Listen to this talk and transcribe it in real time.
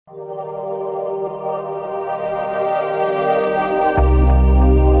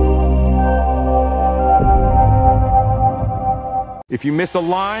If you miss a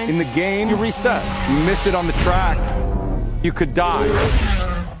line in the game, you reset. You miss it on the track, you could die.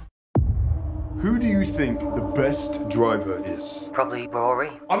 Who do you think the best driver is? Probably Rory.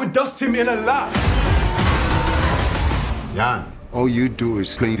 I would dust him in a lap. Jann, all you do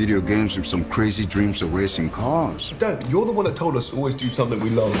is play video games with some crazy dreams of racing cars. Dad, you're the one that told us to always do something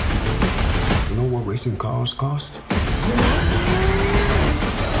we love. You know what racing cars cost?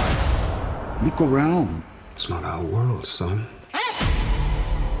 Look around. It's not our world, son.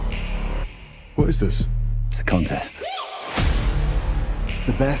 What is this? It's a contest.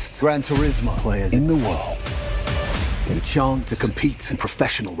 The best Gran Turismo players in the world get a chance to compete in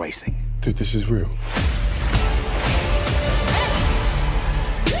professional racing. Dude, this is real.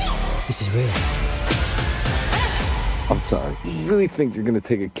 This is real. I'm sorry. You really think you're going to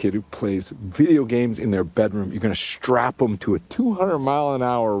take a kid who plays video games in their bedroom, you're going to strap them to a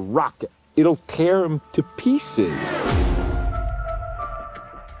 200-mile-an-hour rocket? It'll tear him to pieces.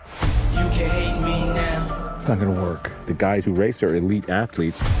 You can hate me now. It's not going to work. The guys who race are elite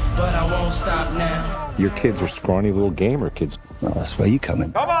athletes. But I won't stop now. Your kids are scrawny little gamer kids. Well, that's where you come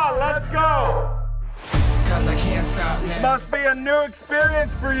in. Come on, let's go! Cause I can't stop now. Must be a new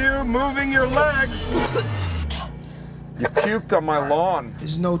experience for you, moving your legs. You puked on my lawn.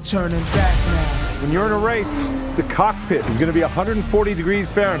 There's no turning back now. When you're in a race, the cockpit is going to be 140 degrees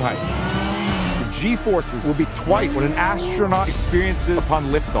Fahrenheit. The G-forces will be twice what an astronaut experiences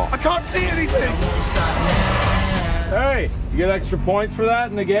upon liftoff. I can't see anything! I won't stop now. Hey, you get extra points for that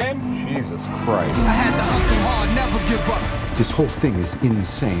in the game? Jesus Christ. I had to hustle hard, never give up. This whole thing is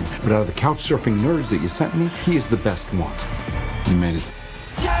insane, but out of the couch surfing nerds that you sent me, he is the best one. You made it.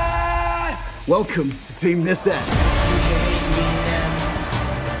 Yes! Welcome to Team Nissan. You can hate me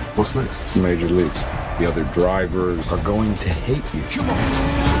now. What's next? It's major leagues. The other drivers are going to hate you. Come on.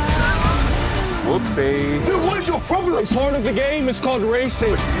 Whoopsie. Dude, what is your problem? It's part of the game. It's called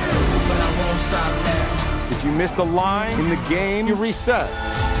racing. But I won't stop now. If you miss a line in the game, you reset.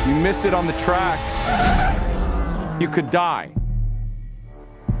 You miss it on the track, you could die. You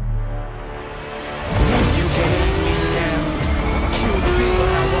can hate me now. But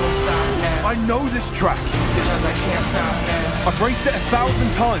I won't stop now. I know this track. Because I can't stop now. I've raced it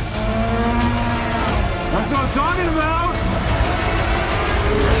 1,000 times. That's what I'm talking about.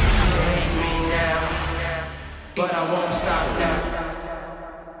 You can hate me now. But I won't stop now.